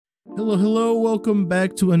Hello, welcome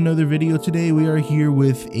back to another video. Today we are here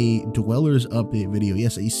with a Dwellers update video.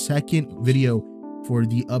 Yes, a second video for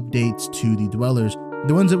the updates to the Dwellers.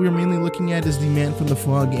 The ones that we're mainly looking at is the Man from the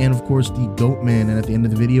Fog and of course the Goatman, and at the end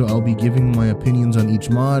of the video I'll be giving my opinions on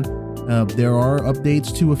each mod. There are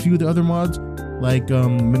updates to a few of the other mods like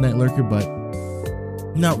Midnight Lurker, but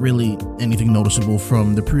not really anything noticeable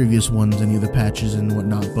from the previous ones, any of the patches and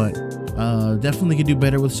whatnot, but definitely could do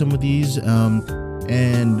better with some of these.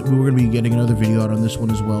 And we're going to be getting another video out on this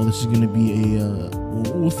one as well. This is going to be a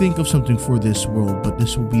we'll think of something for this world, but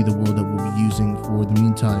this will be the world that we'll be using for the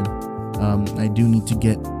meantime. I do need to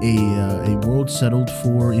get a world settled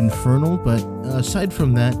for Infernal, but aside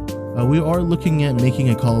from that, we are looking at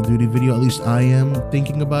making a Call of Duty video. At least I am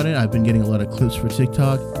thinking about it. I've been getting a lot of clips for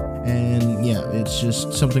TikTok, and yeah, it's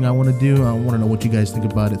just something I want to do. I want to know what you guys think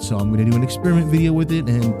about it, so I'm going to do an experiment video with it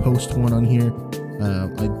and post one on here.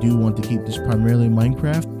 I do want to keep this primarily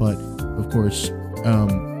Minecraft, but of course,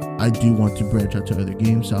 I do want to branch out to other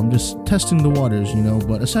games, so I'm just testing the waters, you know.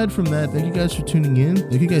 But aside from that, thank you guys for tuning in.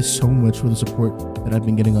 Thank you guys so much for the support that I've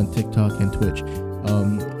been getting on TikTok and Twitch.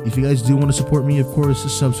 If you guys do want to support me, of course,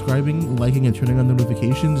 subscribing, liking, and turning on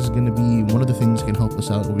notifications is going to be one of the things that can help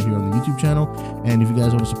us out over here on the YouTube channel. And if you guys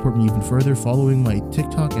want to support me even further, following my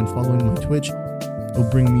TikTok and following my Twitch will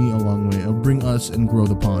bring me a long way. It'll bring us and grow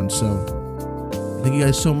the pond. So thank you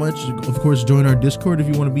guys so much. Of course, join our Discord if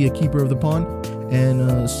you want to be a keeper of the pond.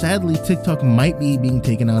 And sadly, TikTok might be being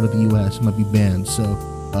taken out of the US, might be banned. So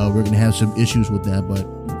we're going to have some issues with that, but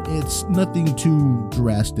it's nothing too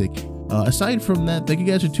drastic. Aside from that, thank you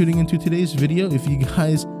guys for tuning into today's video. If you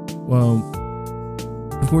guys,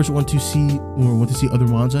 of course, want to see other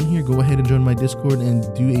mods on here, go ahead and join my Discord and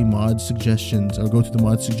do a mod suggestions, or go to the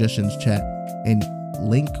mod suggestions chat and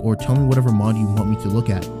link or tell me whatever mod you want me to look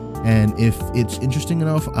at. And if it's interesting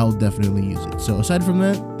enough, I'll definitely use it. So aside from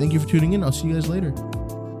that, thank you for tuning in. I'll see you guys later.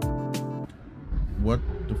 What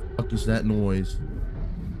the fuck is that noise?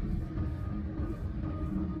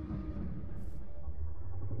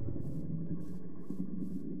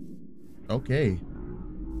 Okay.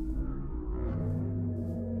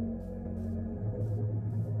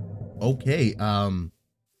 Okay,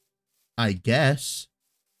 I guess.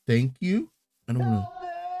 Thank you. I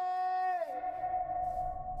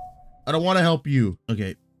don't want to help you.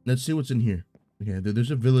 Okay, let's see what's in here. Okay,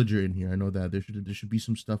 there's a villager in here. I know that. There should be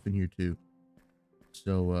some stuff in here too.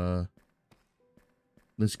 So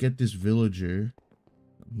let's get this villager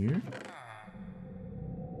here.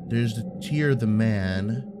 There's the tier, the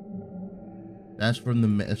man. That's for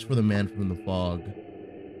the man from the fog.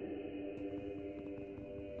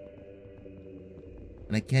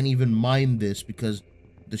 And I can't even mine this because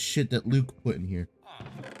the shit that Luke put in here.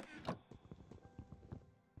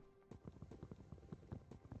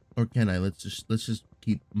 Or can I? Let's just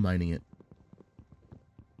keep mining it.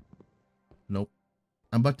 Nope.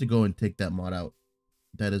 I'm about to go and take that mod out.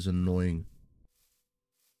 That is annoying.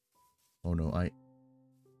 Oh no, I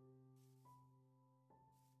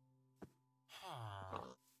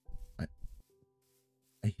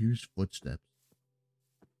hear his footsteps.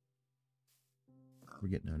 We're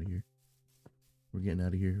getting out of here. We're getting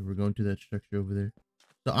out of here. We're going to that structure over there.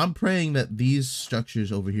 So I'm praying that these structures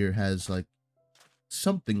over here has like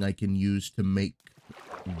something I can use to make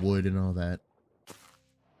wood and all that.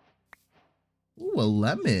 Ooh, a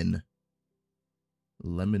lemon.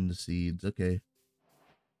 Lemon seeds. Okay.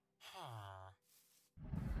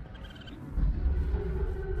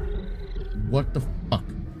 What the fuck?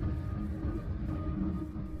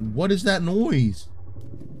 What is that noise?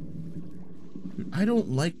 Dude, I don't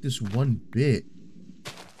like this one bit.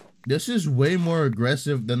 This is way more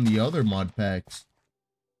aggressive than the other mod packs.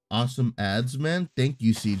 Awesome ads, man. Thank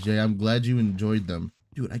you, CJ. I'm glad you enjoyed them.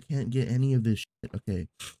 Dude, I can't get any of this shit. Okay.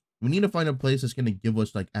 We need to find a place that's going to give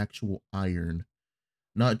us, like, actual iron.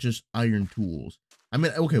 Not just iron tools. I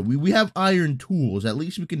mean, okay, we have iron tools. At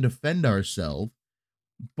least we can defend ourselves.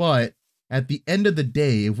 But at the end of the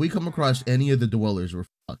day, if we come across any of the dwellers, we're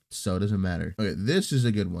fucked. So it doesn't matter. Okay, this is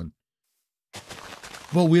a good one.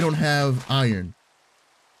 But we don't have iron.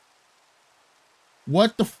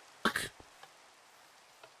 What the fuck?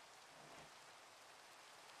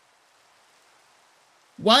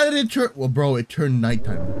 Why did it turn? Well, bro, it turned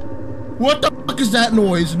nighttime. What the fuck is that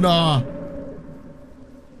noise? Nah.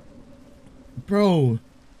 Bro.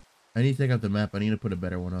 I need to take out the map. I need to put a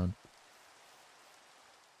better one on.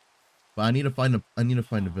 But I need to find a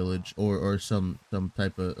village or some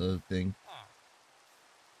type of thing.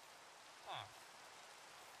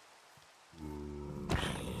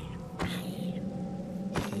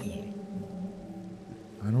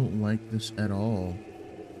 I don't like this at all.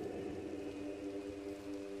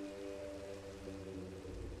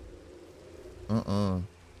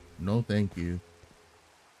 No, thank you.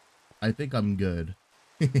 I think I'm good.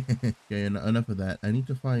 Okay, enough of that. I need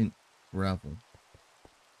to find gravel.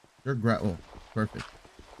 You're gravel. Oh, perfect.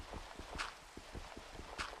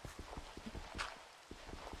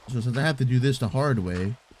 So since I have to do this the hard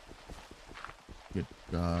way, good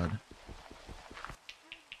God.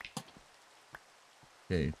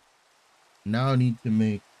 Okay. Now I need to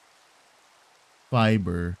make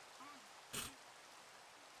fiber.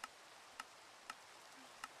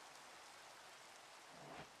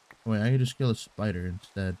 Wait, I can just kill a spider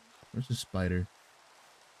instead. Where's the spider?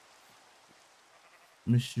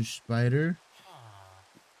 Mr. Spider?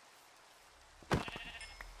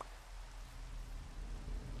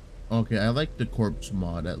 Okay, I like the corpse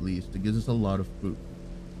mod at least. It gives us a lot of food.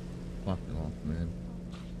 Fucking off, man.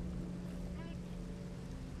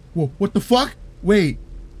 Whoa, what the fuck? Wait.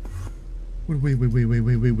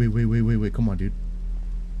 Wait. Come on, dude.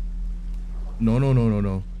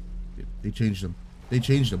 No. They changed him. They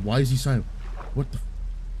changed him. Why is he silent? What the?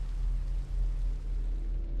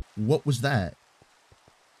 What was that?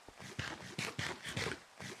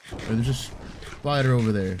 Oh, there's a spider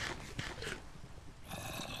over there.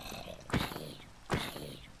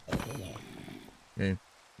 Okay,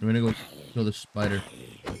 I'm gonna go kill the spider.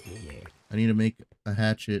 I need to make a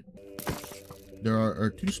hatchet. There are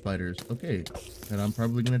 2 spiders. Okay, and I'm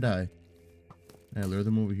probably gonna die. Can I lure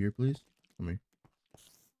them over here, please? Come here.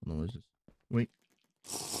 Hold on, what is this? Wait.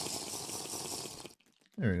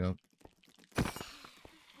 There we go.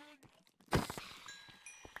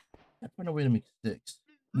 I find a way to make sticks.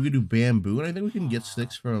 We could do bamboo, and I think we can get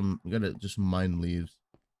sticks from. We gotta just mine leaves.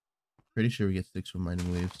 Pretty sure we get sticks from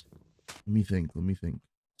mining leaves. Let me think.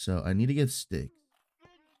 So I need to get sticks.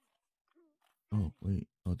 Oh, wait.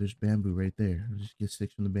 Oh, there's bamboo right there. I'll just get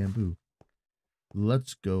sticks from the bamboo.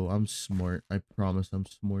 Let's go. I'm smart. I promise I'm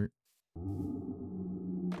smart.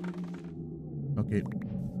 Okay.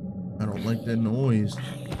 I don't like that noise.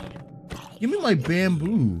 Give me my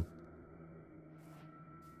bamboo.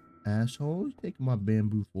 Asshole. Who's taking my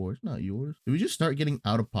bamboo for? It's not yours. Did we just start getting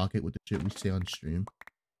out of pocket with the shit we say on stream?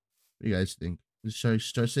 What do you guys think? Should I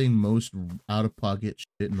start saying most out of pocket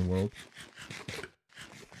shit in the world?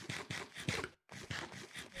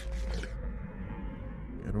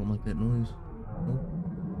 I don't like that noise. Nope.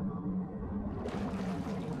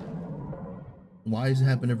 Why does it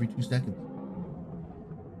happen every 2 seconds?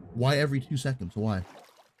 Why every 2 seconds? Why?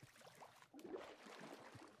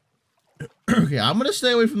 Okay, I'm gonna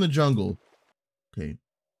stay away from the jungle. Okay.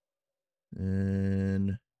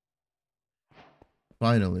 And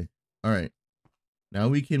finally. Alright. Now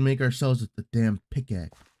we can make ourselves the damn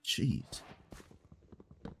pickaxe. Jeez.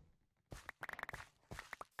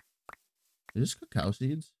 Is this cacao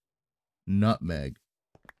seeds? Nutmeg.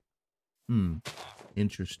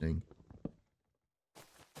 Interesting.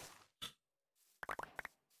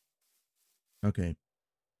 Okay.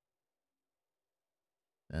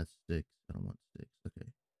 That's sticks. I don't want sticks. Okay.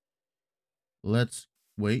 Let's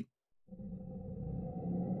wait.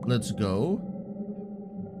 Let's go.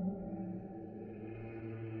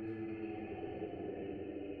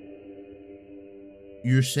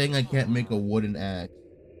 You're saying I can't make a wooden axe?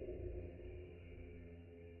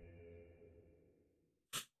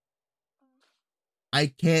 I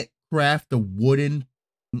can't craft a wooden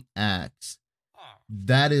axe.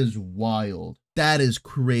 That is wild. That is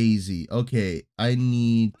crazy. Okay, I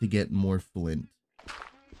need to get more flint.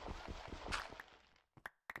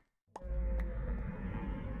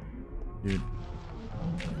 Dude,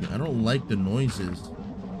 I don't like the noises.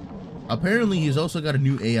 Apparently, he's also got a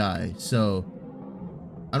new AI, so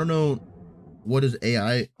I don't know what his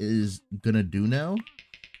AI is gonna do now.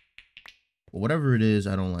 But whatever it is,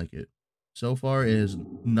 I don't like it. So far, it has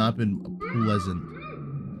not been pleasant.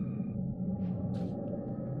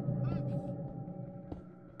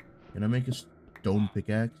 Can I make a stone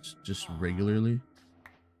pickaxe just regularly?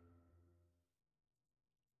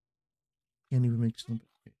 Can't even make stone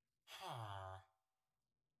pickaxe.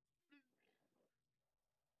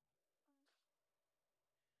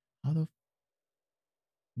 How the?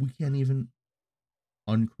 We can't even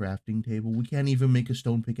uncrafting table. We can't even make a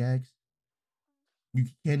stone pickaxe. You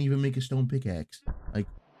can't even make a stone pickaxe. Like,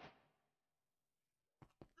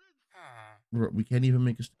 we can't even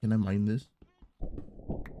make a. Can I mine this?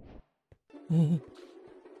 Oh.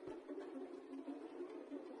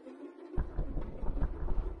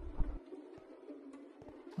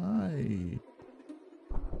 Hi.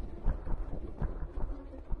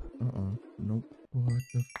 Nope. What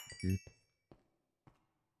the fuck, dude?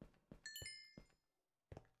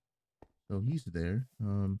 So he's there.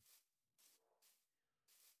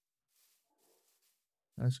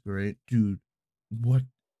 That's great, dude. What?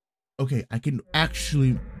 Okay, I can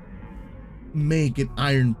actually make an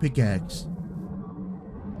iron pickaxe.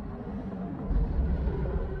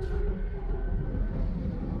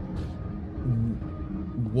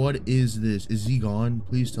 What is this? Is he gone?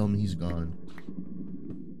 Please tell me he's gone.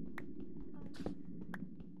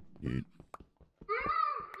 Dude.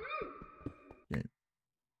 Okay.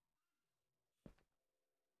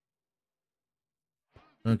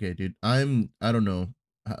 Okay, dude. I don't know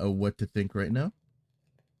what to think right now.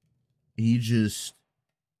 He just,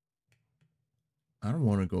 I don't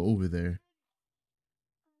want to go over there.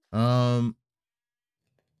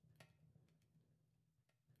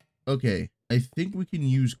 Okay. I think we can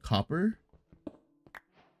use copper.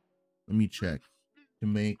 Let me check to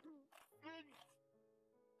make.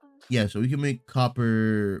 Yeah, so we can make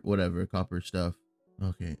copper, whatever, copper stuff.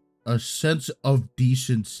 Okay. A sense of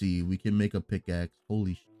decency. We can make a pickaxe.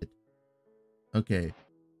 Holy shit. Okay.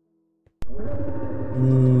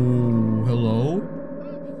 Ooh, hello?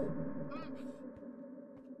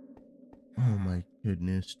 Oh my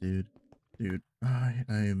goodness, dude. Dude, I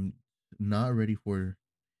am not ready for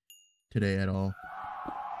today at all.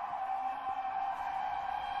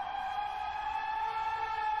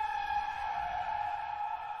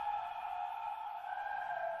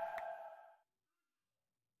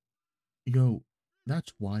 Yo,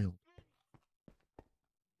 that's wild.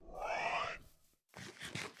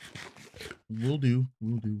 We'll do.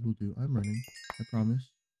 I'm running. I promise.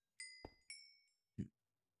 Dude,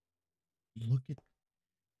 look at,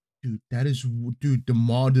 dude, that is, dude, the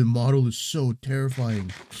model is so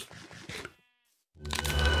terrifying.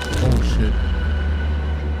 Oh shit.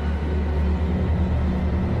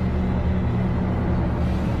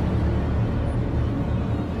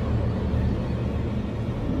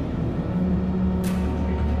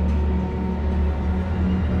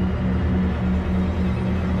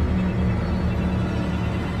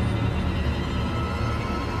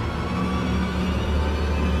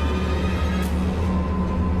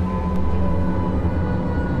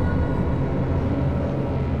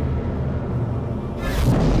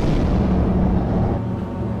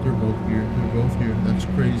 That's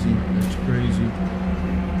crazy. That's crazy.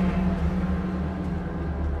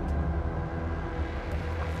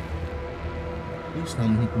 Please tell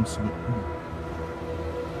me he can see it.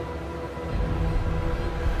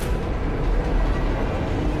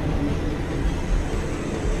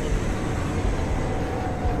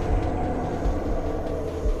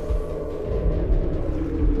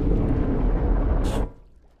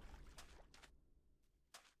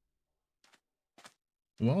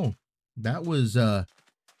 Whoa, that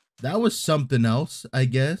was something else, I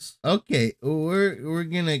guess. Okay, we're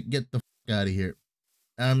gonna get the fuck out of here.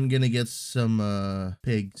 I'm gonna get some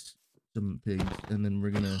pigs, and then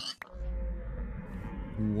we're gonna.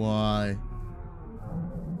 Why?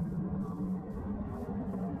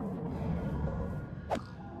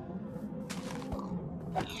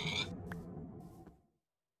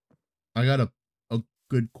 I got a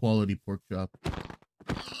good quality pork chop.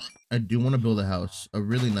 I do want to build a house, a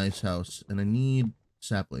really nice house, and I need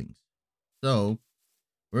saplings. So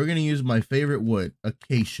we're gonna use my favorite wood,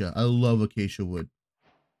 acacia. I love acacia wood.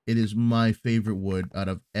 It is my favorite wood out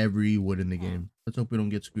of every wood in the game. Let's hope we don't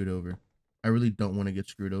get screwed over. I really don't want to get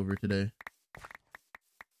screwed over today.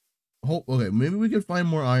 Oh, okay, maybe we could find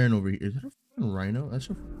more iron over here. Is that a fucking rhino? That's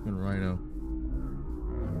a fucking rhino.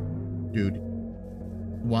 Dude.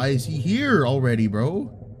 Why is he here already,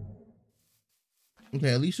 bro?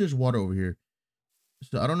 Okay, at least there's water over here.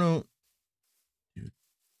 So I don't know. Dude,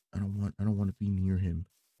 I don't want to be near him.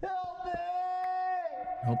 Help me!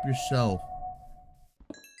 Help yourself.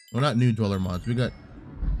 Well, not new dweller mods. We got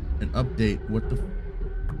an update. What the?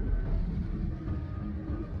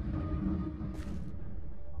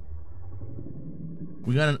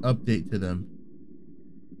 We got an update to them.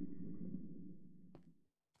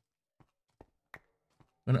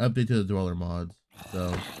 An update to the dweller mods.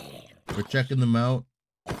 So we're checking them out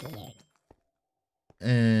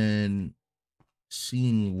and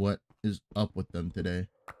seeing what is up with them today.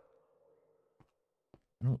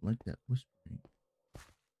 I don't like that whispering.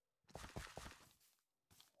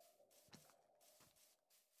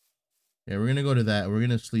 Yeah, we're gonna go to that. We're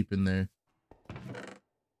gonna sleep in there.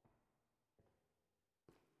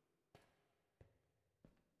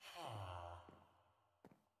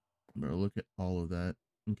 Bro, look at all of that.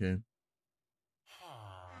 Okay.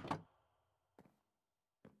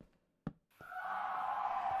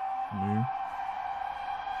 Come here.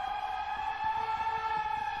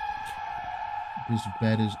 This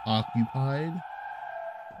bed is occupied.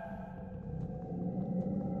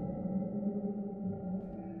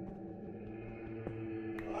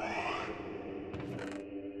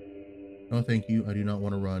 No, thank you. I do not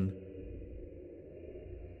want to run.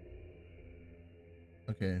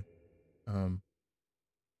 Okay.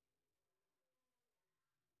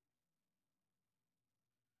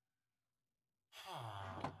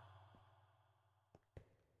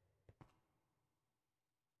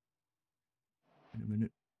 Wait a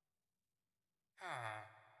minute.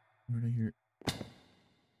 Where did I hear it?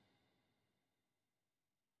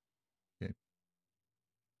 Okay.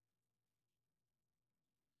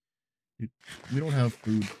 Dude, we don't have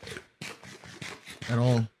food at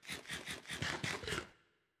all.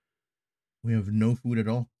 We have no food at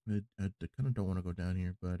all. I kind of don't want to go down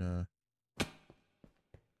here, but oh,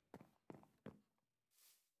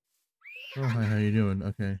 hi, how you doing?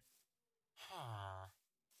 Okay.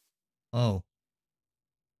 Oh.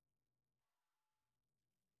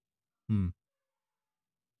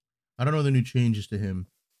 I don't know the new changes to him.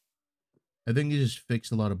 I think he just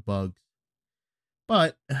fixed a lot of bugs.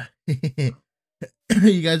 But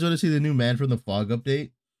you guys want to see the new Man from the Fog update?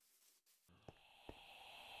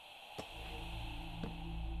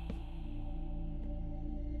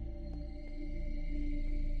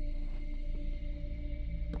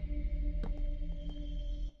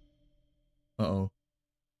 Uh-oh.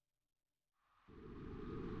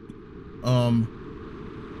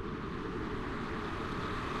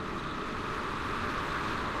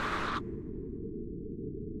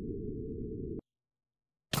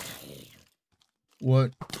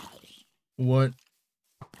 What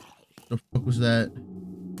the fuck was that?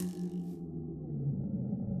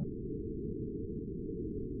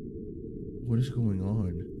 What is going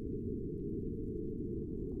on?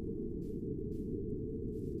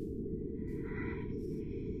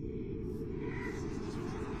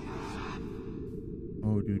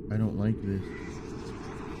 Oh, dude, I don't like this.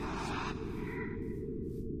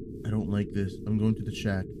 I don't like this. I'm going to the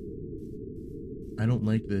shack. I don't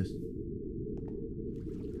like this.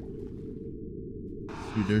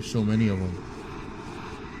 Dude, there's so many of them.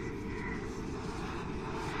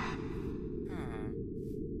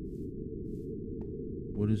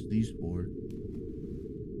 What is these for?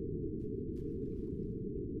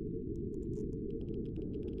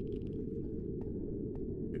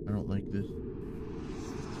 I don't like this.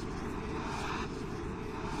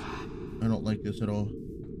 I don't like this at all.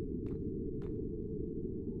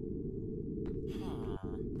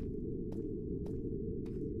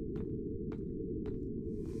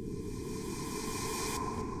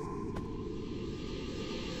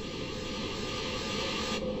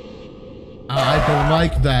 I don't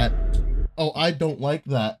like that. Oh, I don't like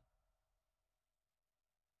that.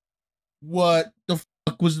 What the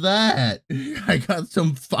fuck was that? I got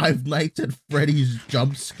some Five Nights at Freddy's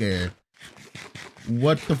jump scare.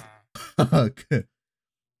 What the fuck?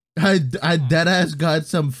 I deadass got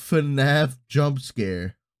some FNAF jump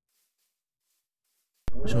scare.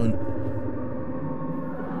 So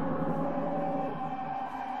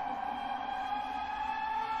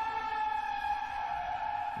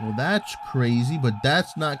well, that's crazy, but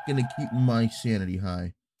that's not gonna keep my sanity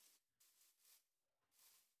high.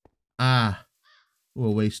 Ah.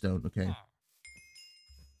 Oh, a waystone. Okay.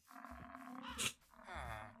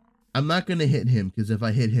 I'm not gonna hit him, because if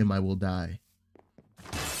I hit him, I will die.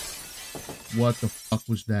 What the fuck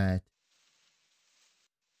was that?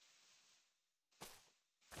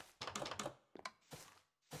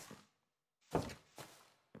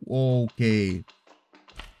 Okay.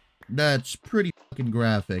 That's pretty fucking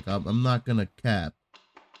graphic. I'm not gonna cap.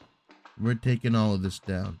 We're taking all of this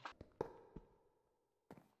down.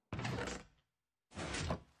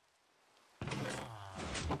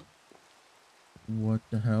 What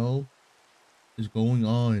the hell is going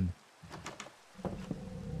on?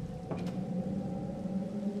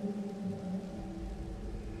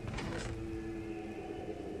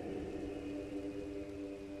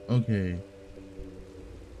 Okay.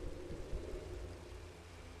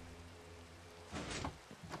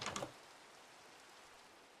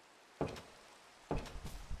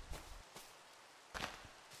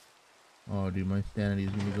 Oh, dude, my sanity is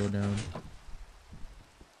gonna go down.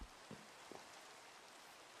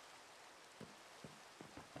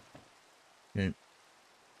 Okay.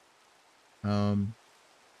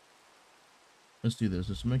 Let's do this.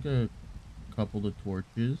 Let's make a couple of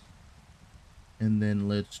torches. And then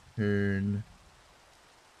let's turn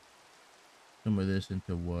some of this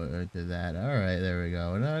into what? Into that. Alright, there we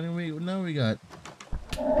go. Now we got...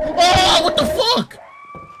 Oh, what the fuck?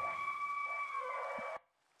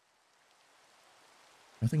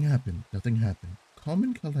 Nothing happened. Nothing happened. Calm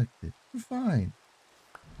and collected. We're fine.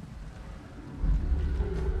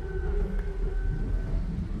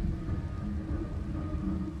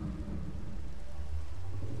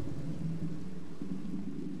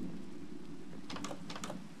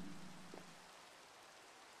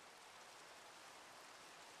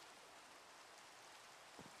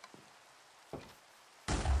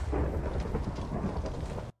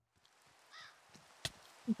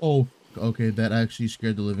 Oh, okay, that actually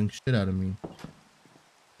scared the living shit out of me.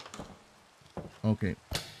 Okay,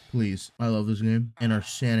 please. I love this game. And our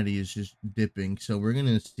sanity is just dipping. So we're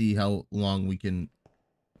gonna see how long we can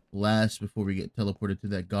last before we get teleported to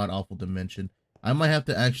that god-awful dimension. I might have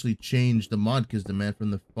to actually change the mod because the Man from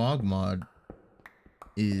the Fog mod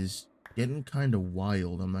is getting kind of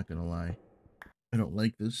wild. I'm not gonna lie. I don't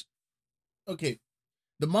like this. Okay,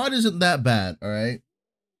 the mod isn't that bad, all right?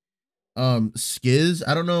 Skiz,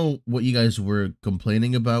 I don't know what you guys were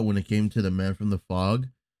complaining about when it came to the Man from the Fog.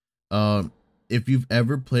 Um, if you've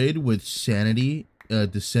ever played with Sanity,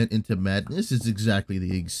 Descent into Madness, it's exactly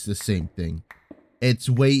the same thing. It's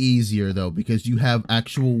way easier though because you have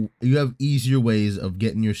easier ways of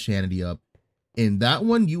getting your sanity up. In that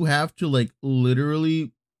one, you have to like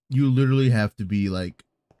literally have to be like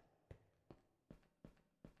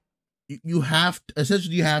you have to,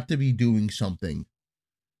 essentially you have to be doing something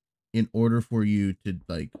in order for you to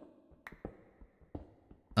like,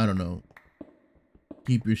 I don't know,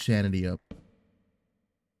 keep your sanity up.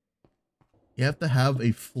 You have to have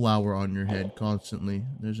a flower on your head constantly.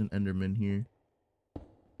 There's an Enderman here.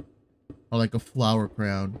 Or like a flower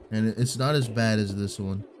crown. And it's not as bad as this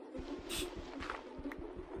one.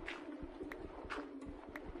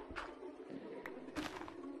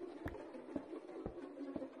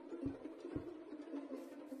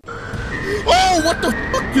 Oh, what the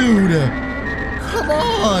fuck, dude? Come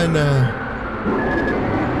on.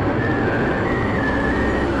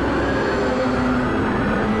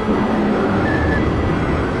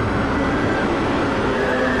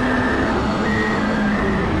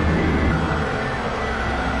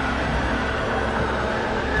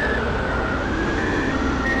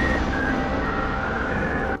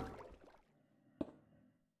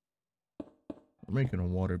 I'm making a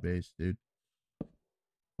water base, dude.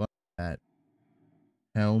 Fuck that.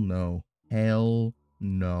 Hell no. Hell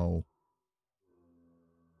no.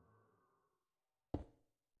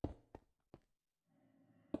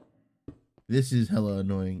 This is hella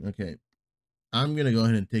annoying. Okay. I'm gonna go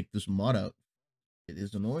ahead and take this mod out. It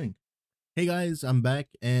is annoying. Hey guys, I'm back.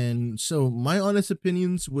 And so my honest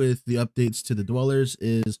opinions with the updates to the dwellers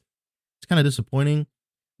is it's kind of disappointing.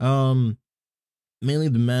 Mainly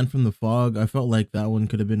the Man from the Fog. I felt like that one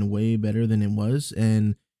could have been way better than it was.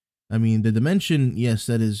 And I mean, the dimension, yes,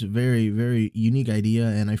 that is very, very unique idea.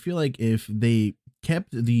 And I feel like if they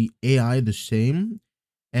kept the AI the same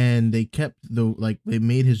and they kept they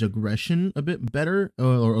made his aggression a bit better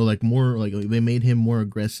or like more, like they made him more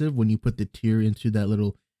aggressive when you put the tier into that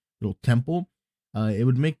little temple, it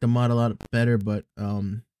would make the mod a lot better. But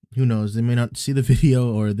who knows, they may not see the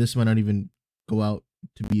video or this might not even go out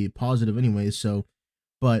to be positive anyways. So,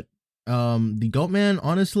 but the Goatman,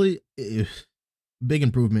 honestly, big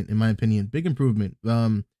improvement in my opinion. Big improvement.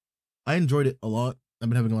 I enjoyed it a lot. I've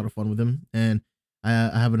been having a lot of fun with him, and I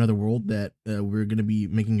have another world that we're gonna be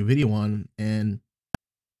making a video on, and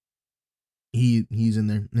he's in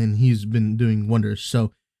there, and he's been doing wonders.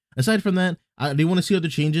 So, aside from that, I do want to see other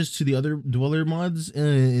changes to the other dweller mods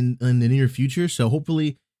in the near future. So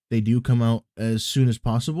hopefully they do come out as soon as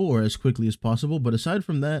possible or as quickly as possible. But aside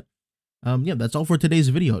from that, yeah, that's all for today's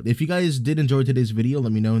video. If you guys did enjoy today's video,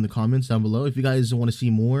 let me know in the comments down below. If you guys want to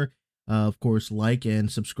see more, of course, like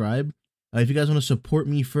and subscribe. If you guys want to support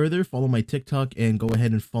me further, follow my TikTok and go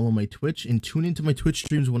ahead and follow my Twitch and tune into my Twitch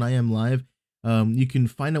streams when I am live. You can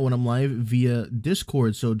find out when I'm live via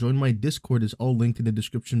Discord. So join my Discord, is all linked in the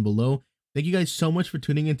description below. Thank you guys so much for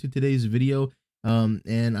tuning into today's video.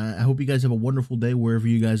 And I hope you guys have a wonderful day wherever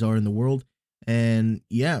you guys are in the world. And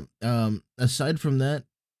yeah, aside from that,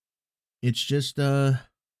 it's just it's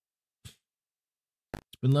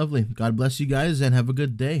been lovely. God bless you guys and have a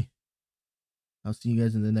good day. I'll see you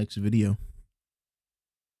guys in the next video.